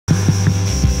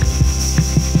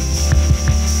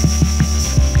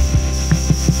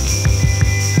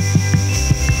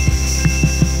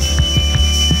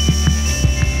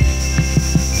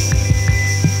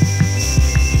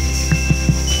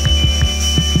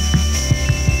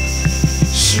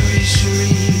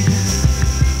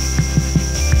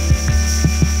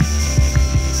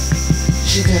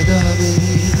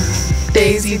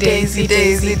Daisy,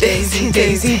 Daisy, Daisy,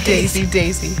 Daisy, Daisy,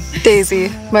 Daisy.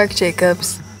 Daisy, Mark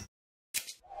Jacobs.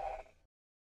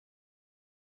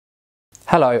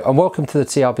 Hello and welcome to the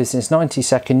TRBusiness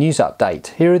 90-second news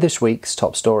update. Here are this week's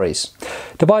top stories.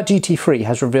 Dubai Duty-Free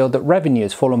has revealed that revenue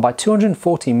has fallen by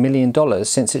 $240 million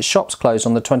since its shops closed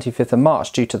on the 25th of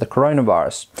March due to the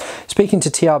coronavirus. Speaking to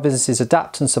TRBusiness's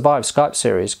Adapt and Survive Skype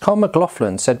series, Colm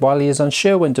McLoughlin said while he is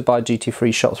unsure when Dubai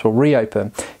Duty-Free shops will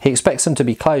reopen, he expects them to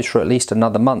be closed for at least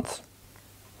another month.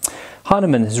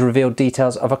 Heinemann has revealed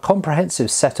details of a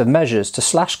comprehensive set of measures to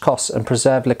slash costs and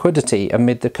preserve liquidity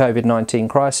amid the COVID-19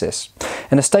 crisis.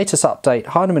 In a status update,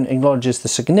 Heinemann acknowledges the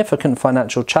significant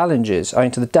financial challenges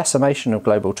owing to the decimation of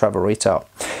global travel retail.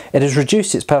 It has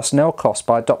reduced its personnel costs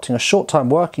by adopting a short-time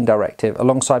working directive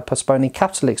alongside postponing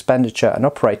capital expenditure and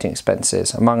operating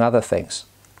expenses, among other things.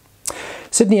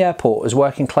 Sydney Airport is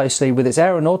working closely with its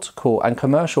aeronautical and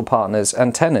commercial partners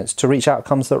and tenants to reach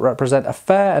outcomes that represent a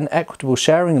fair and equitable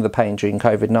sharing of the pain during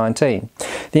COVID-19.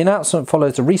 The announcement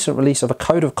follows the recent release of a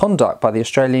code of conduct by the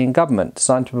Australian government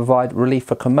designed to provide relief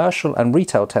for commercial and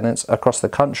retail tenants across the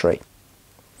country.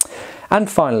 And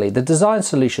finally, the design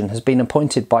solution has been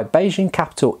appointed by Beijing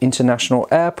Capital International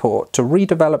Airport to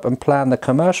redevelop and plan the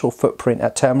commercial footprint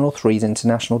at Terminal 3's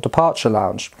International Departure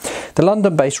Lounge. The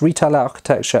London-based retail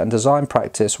architecture and design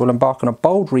practice will embark on a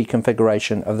bold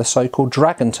reconfiguration of the so-called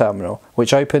Dragon Terminal,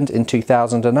 which opened in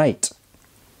 2008.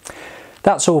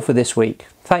 That's all for this week.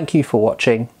 Thank you for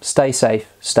watching. Stay safe,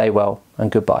 stay well,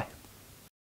 and goodbye.